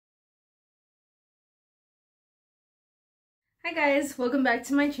Hi guys, welcome back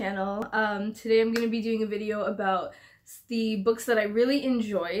to my channel. Today I'm going to be doing a video about the books that I really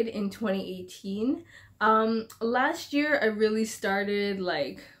enjoyed in 2018. Last year I really started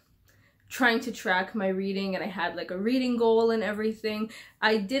trying to track my reading, and I had a reading goal and everything.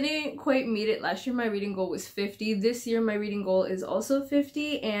 I didn't quite meet it. Last year my reading goal was 50. This year my reading goal is also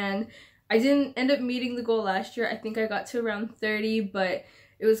 50, and I didn't end up meeting the goal last year. I think I got to around 30, but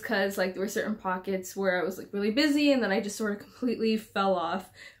it was because there were certain pockets where I was really busy, and then I just sort of completely fell off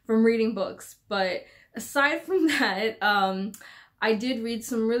from reading books. But aside from that, I did read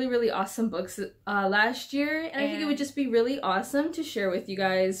some really awesome books last year, and I think it would just be really awesome to share with you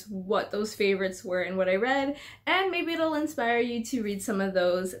guys what those favorites were and what I read, and maybe it'll inspire you to read some of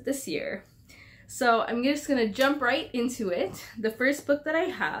those this year. So I'm just gonna jump right into it. The first book that I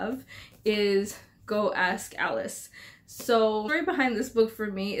have is Go Ask Alice. So the story behind this book for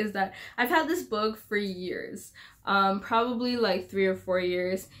me is that I've had this book for years, probably 3 or 4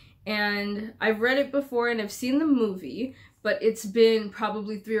 years, and I've read it before and I've seen the movie, but it's been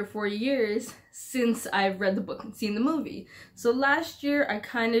probably 3 or 4 years since I've read the book and seen the movie. So last year I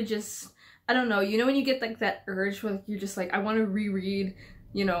kind of just, I don't know, when you get that urge where you're just I want to reread,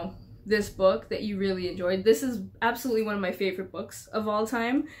 this book that you really enjoyed. This is absolutely one of my favorite books of all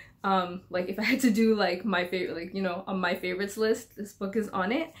time. If I had to do my favorite, on my favorites list, this book is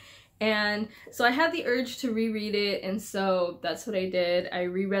on it. And so I had the urge to reread it, and so that's what I did. I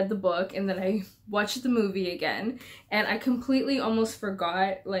reread the book, and then I watched the movie again, and I completely almost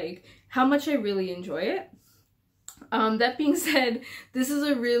forgot how much I really enjoy it. That being said, this is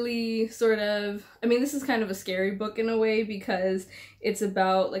a really this is kind of a scary book in a way, because it's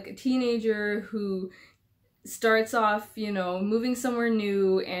about a teenager who starts off, moving somewhere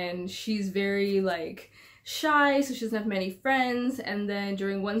new, and she's very shy, so she doesn't have many friends. And then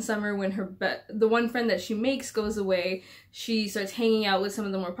during one summer, when the one friend that she makes goes away, she starts hanging out with some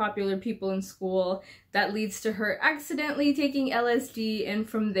of the more popular people in school. That leads to her accidentally taking LSD, and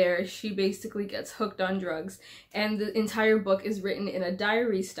from there she basically gets hooked on drugs. And the entire book is written in a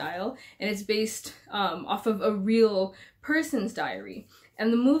diary style, and it's based off of a real person's diary.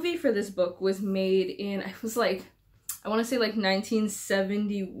 And the movie for this book was made in, I want to say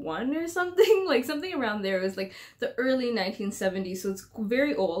 1971 or something, something around there. It was the early 1970s, so it's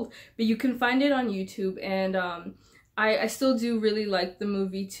very old, but you can find it on YouTube, and I still do really like the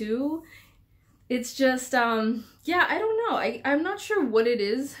movie too. It's just, yeah, I don't know. I'm not sure what it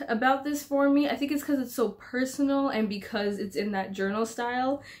is about this for me. I think it's because it's so personal, and because it's in that journal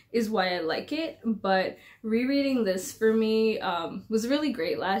style is why I like it. But rereading this for me was really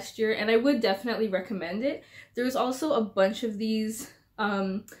great last year, and I would definitely recommend it. There's also a bunch of these,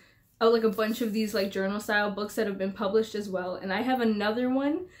 journal style books that have been published as well. And I have another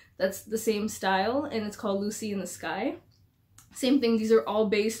one that's the same style, and it's called Lucy in the Sky. Same thing, these are all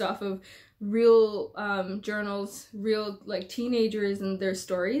based off of real journals, real teenagers and their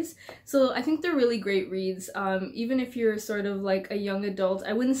stories. So I think they're really great reads. Even if you're sort of a young adult,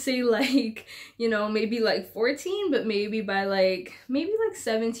 I wouldn't say maybe 14, but maybe by maybe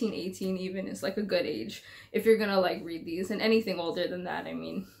 17, 18 even is a good age if you're gonna read these. And anything older than that, I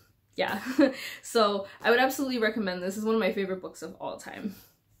mean, yeah. So I would absolutely recommend this. It's one of my favorite books of all time.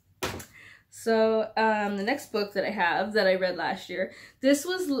 So the next book that I have that I read last year, this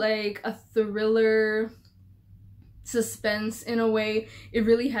was a thriller suspense in a way. It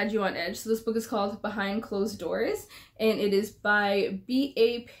really had you on edge. So this book is called Behind Closed Doors, and it is by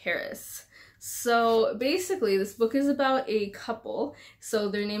B.A. Paris. So basically this book is about a couple. So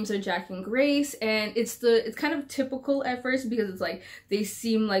their names are Jack and Grace, and it's kind of typical at first, because it's they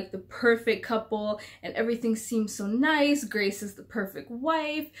seem like the perfect couple and everything seems so nice. Grace is the perfect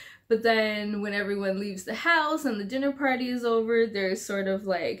wife, but then when everyone leaves the house and the dinner party is over, there's sort of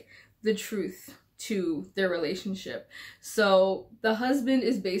the truth to their relationship. So the husband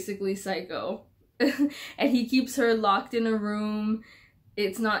is basically psycho and he keeps her locked in a room.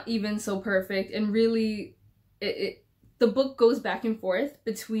 It's not even so perfect, and really the book goes back and forth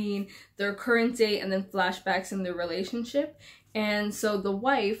between their current day and then flashbacks in their relationship. And so the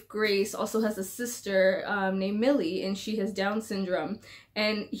wife, Grace, also has a sister named Millie, and she has Down syndrome,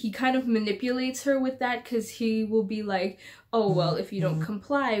 and he kind of manipulates her with that, because he will be oh, well, if you don't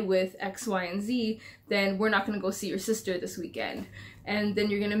comply with X, Y, and Z, then we're not going to go see your sister this weekend, and then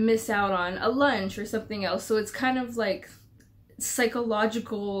you're going to miss out on a lunch or something else. So it's kind of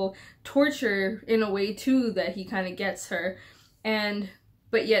psychological torture in a way too that he kind of gets her.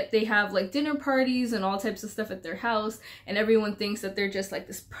 But yet they have dinner parties and all types of stuff at their house, and everyone thinks that they're just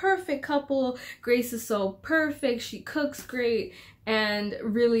this perfect couple. Grace is so perfect, she cooks great, and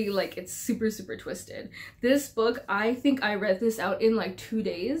really like it's super twisted. This book, I think I read this out in like 2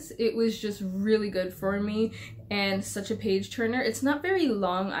 days. It was just really good for me and such a page turner. It's not very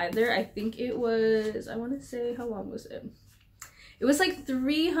long either. I think it was, I want to say, how long was it? It was like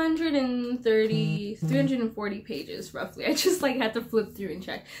 340 pages roughly. I just like had to flip through and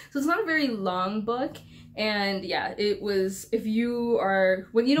check. So it's not a very long book. And yeah, it was, if you are,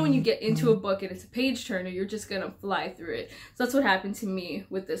 when you get into a book and it's a page turner, you're just gonna fly through it. So that's what happened to me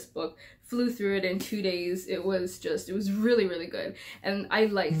with this book. Flew through it in 2 days. It was really good. And I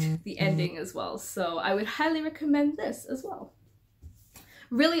liked the ending as well. So I would highly recommend this as well.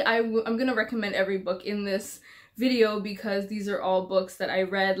 Really, I'm gonna recommend every book in this video because these are all books that I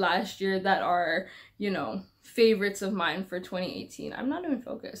read last year that are, you know, favorites of mine for 2018. I'm not even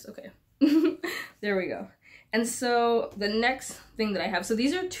focused. Okay. There we go. And so the next thing that I have, so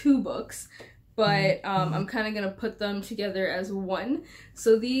these are 2 books, but I'm kind of going to put them together as one.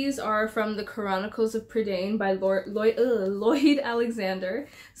 So these are from the Chronicles of Prydain by Lloyd Alexander.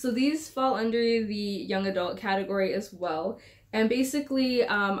 So these fall under the young adult category as well. And basically,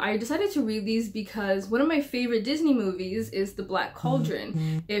 I decided to read these because one of my favorite Disney movies is The Black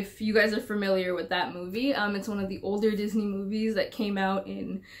Cauldron. If you guys are familiar with that movie, it's one of the older Disney movies that came out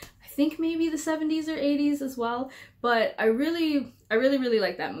in, I think maybe the 70s or 80s as well. But I really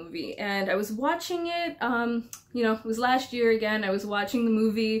like that movie. And I was watching it, you know, it was last year again. I was watching the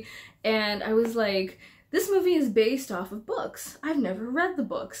movie and I was like, this movie is based off of books. I've never read the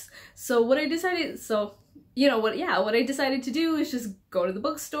books. So what I decided, what I decided to do is just go to the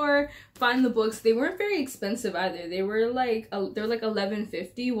bookstore, find the books. They weren't very expensive either. They were like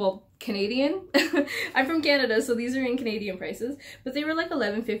 $11.50, well, Canadian. I'm from Canada, so these are in Canadian prices, but they were like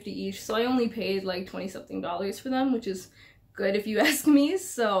 $11.50 each. So I only paid like $20-something for them, which is good if you ask me.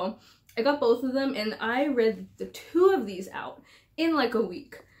 So I got both of them and I read the 2 of these out in like a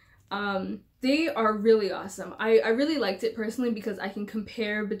week. They are really awesome. I really liked it personally because I can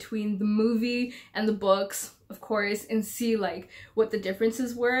compare between the movie and the books, of course, and see like what the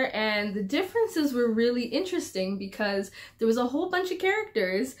differences were. And the differences were really interesting because there was a whole bunch of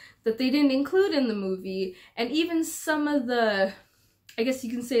characters that they didn't include in the movie, and even some of the, I guess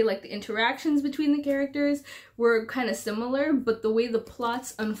you can say like the interactions between the characters were kind of similar, but the way the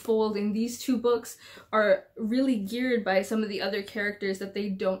plots unfold in these 2 books are really geared by some of the other characters that they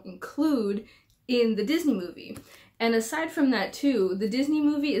don't include in the Disney movie. And aside from that too, the Disney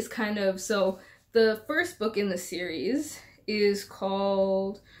movie is kind of, so the first book in the series is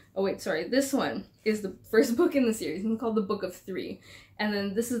called, oh wait, sorry, this one is the first book in the series. It's called The Book of 3. And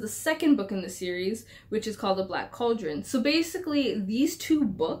then this is the second book in the series, which is called The Black Cauldron. So basically, these 2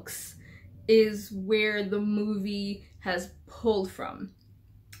 books is where the movie has pulled from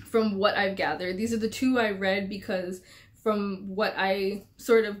what I've gathered. These are the 2 I read because from what I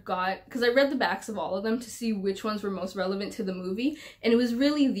sort of got, because I read the backs of all of them to see which ones were most relevant to the movie, and it was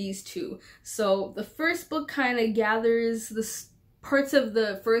really these 2. So the first book kind of gathers the parts of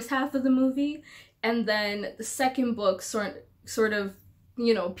the first half of the movie, and then the second book sort of,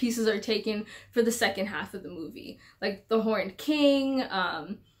 you know, pieces are taken for the second half of the movie. Like the Horned King,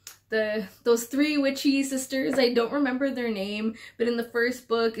 those 3 witchy sisters, I don't remember their name, but in the first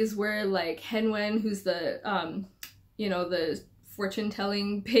book is where like Henwen, who's the, you know, the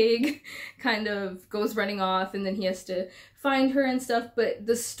fortune-telling pig, kind of goes running off, and then he has to find her and stuff, but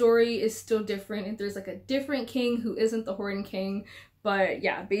the story is still different, and there's like a different king who isn't the Horned King. But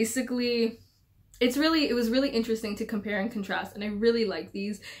yeah, basically, it was really interesting to compare and contrast, and I really like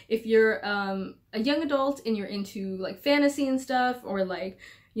these. If you're a young adult and you're into like fantasy and stuff, or like,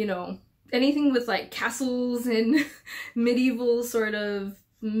 you know, anything with like castles and medieval sort of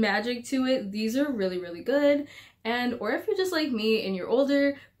magic to it, these are really good. And or if you're just like me and you're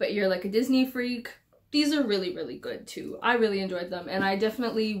older but you're like a Disney freak, these are really good too. I really enjoyed them, and I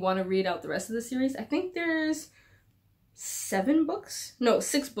definitely want to read out the rest of the series. I think there's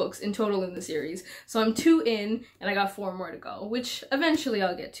 6 books in total in the series. So I'm 2 in and I got 4 more to go, which eventually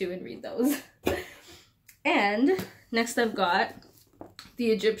I'll get to and read those. And next I've got The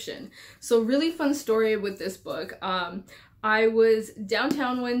Egyptian. So really fun story with this book. I was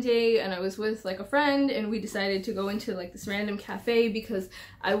downtown one day and I was with like a friend, and we decided to go into like this random cafe because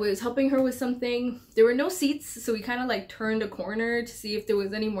I was helping her with something. There were no seats, so we kind of like turned a corner to see if there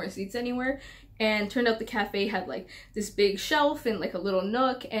was any more seats anywhere, and turned out the cafe had like this big shelf and like a little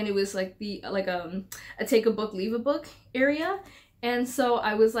nook, and it was like a take a book, leave a book area. And so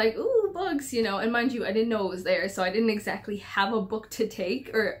I was like, ooh, books, you know, and mind you, I didn't know it was there, so I didn't exactly have a book to take,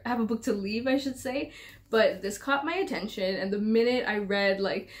 or have a book to leave, I should say. But this caught my attention, and the minute I read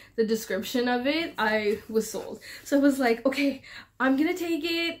like the description of it, I was sold. So I was like, okay, I'm gonna take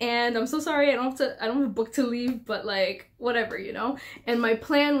it, and I'm so sorry I don't have a book to leave, but like whatever, you know. And my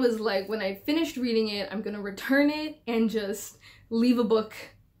plan was like, when I finished reading it, I'm gonna return it and just leave a book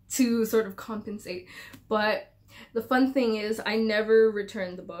to sort of compensate. But the fun thing is, I never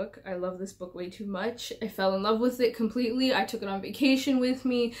returned the book. I love this book way too much. I fell in love with it completely. I took it on vacation with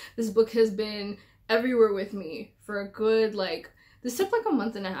me. This book has been everywhere with me for a good, like, this took like a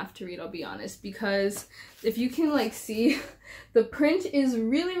month and a half to read, I'll be honest, because if you can like see, the print is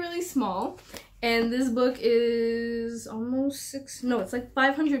really, really small, and this book is almost it's like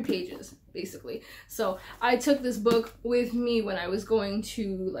 500 pages basically. So I took this book with me when I was going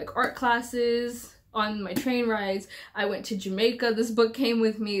to like art classes, on my train rides. I went to Jamaica. This book came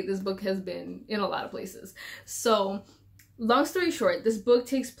with me. This book has been in a lot of places. So long story short, this book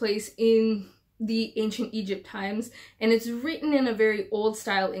takes place in the ancient Egypt times, and it's written in a very old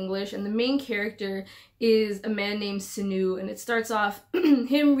style English, and the main character is a man named Sinu, and it starts off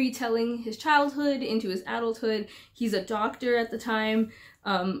him retelling his childhood into his adulthood. He's a doctor at the time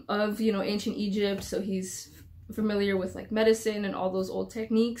of, you know, ancient Egypt, so he's familiar with like medicine and all those old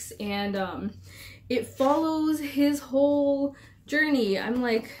techniques, and it follows his whole journey. I'm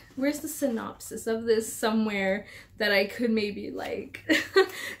like, where's the synopsis of this somewhere that I could maybe like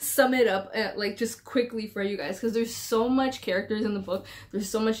sum it up like just quickly for you guys, because there's so much characters in the book, there's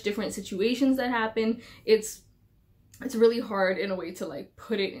so much different situations that happen. It's really hard in a way to like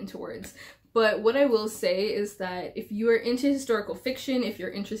put it into words. But what I will say is that if you are into historical fiction, if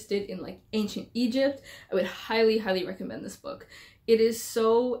you're interested in like ancient Egypt, I would highly, highly recommend this book. It is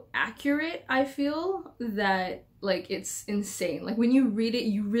so accurate, I feel, that like it's insane. Like when you read it,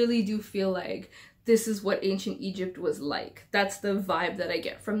 you really do feel like this is what ancient Egypt was like. That's the vibe that I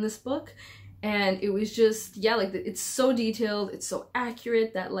get from this book. And it was just, yeah, like it's so detailed, it's so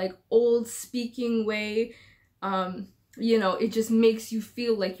accurate, that like old speaking way, you know, it just makes you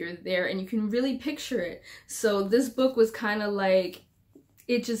feel like you're there and you can really picture it. So this book was kind of like,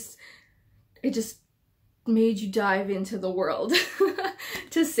 it just made you dive into the world,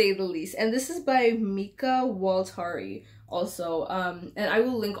 to say the least. And this is by Mika Waltari also, and I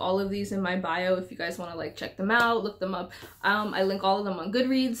will link all of these in my bio if you guys want to like check them out, look them up. I link all of them on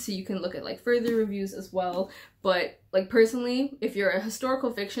Goodreads, so you can look at like further reviews as well. But like personally, if you're a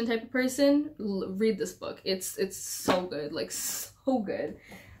historical fiction type of person, read this book. It's so good, like so good.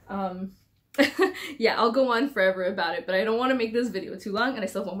 Yeah, I'll go on forever about it, but I don't want to make this video too long, and I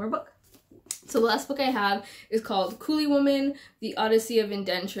still have one more book. So the last book I have is called Coolie Woman, The Odyssey of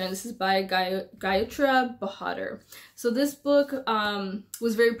Indenture, and this is by Gaiutra Bahadur. So this book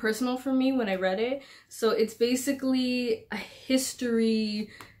was very personal for me when I read it. So it's basically a history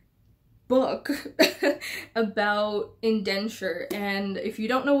book about indenture. And if you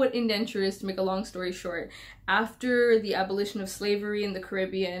don't know what indenture is, to make a long story short, after the abolition of slavery in the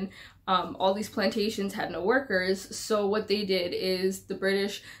Caribbean, all these plantations had no workers. So what they did is the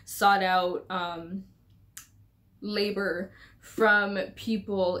British sought out labor from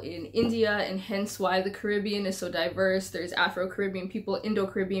people in India, and hence why the Caribbean is so diverse. There's Afro-Caribbean people,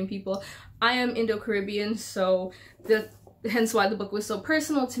 Indo-Caribbean people. I am Indo-Caribbean, so hence why the book was so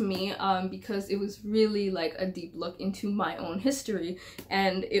personal to me, because it was really like a deep look into my own history,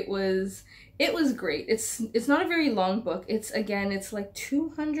 and it was great. It's not a very long book. It's like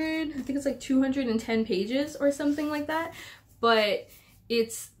 200, I think it's like 210 pages or something like that, but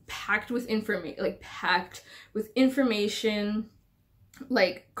it's packed with information,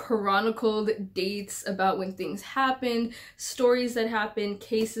 like chronicled dates about when things happened, stories that happened,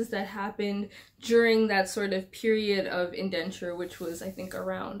 cases that happened during that sort of period of indenture, which was, I think,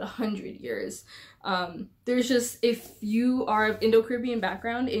 around 100 years. There's just, if you are of Indo-Caribbean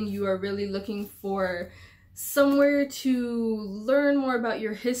background and you are really looking for somewhere to learn more about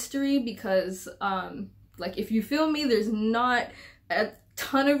your history, because like, if you feel me, there's not a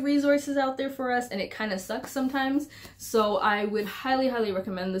ton of resources out there for us, and it kind of sucks sometimes. So I would highly, highly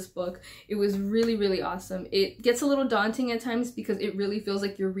recommend this book. It was really, really awesome. It gets a little daunting at times because it really feels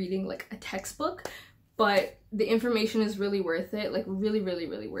like you're reading like a textbook, but the information is really worth it, like really, really,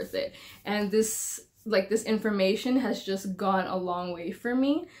 really worth it. And this information has just gone a long way for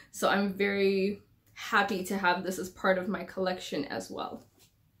me, so I'm very happy to have this as part of my collection as well.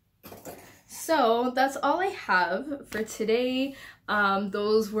 So that's all I have for today.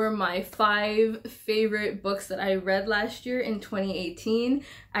 Those were my 5 favorite books that I read last year in 2018.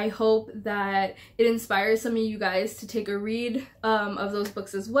 I hope that it inspires some of you guys to take a read of those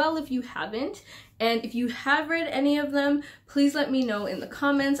books as well if you haven't. And if you have read any of them, please let me know in the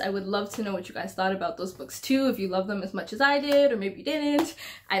comments. I would love to know what you guys thought about those books too, if you love them as much as I did, or maybe you didn't.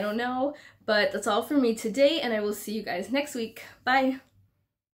 I don't know. But that's all for me today, and I will see you guys next week. Bye!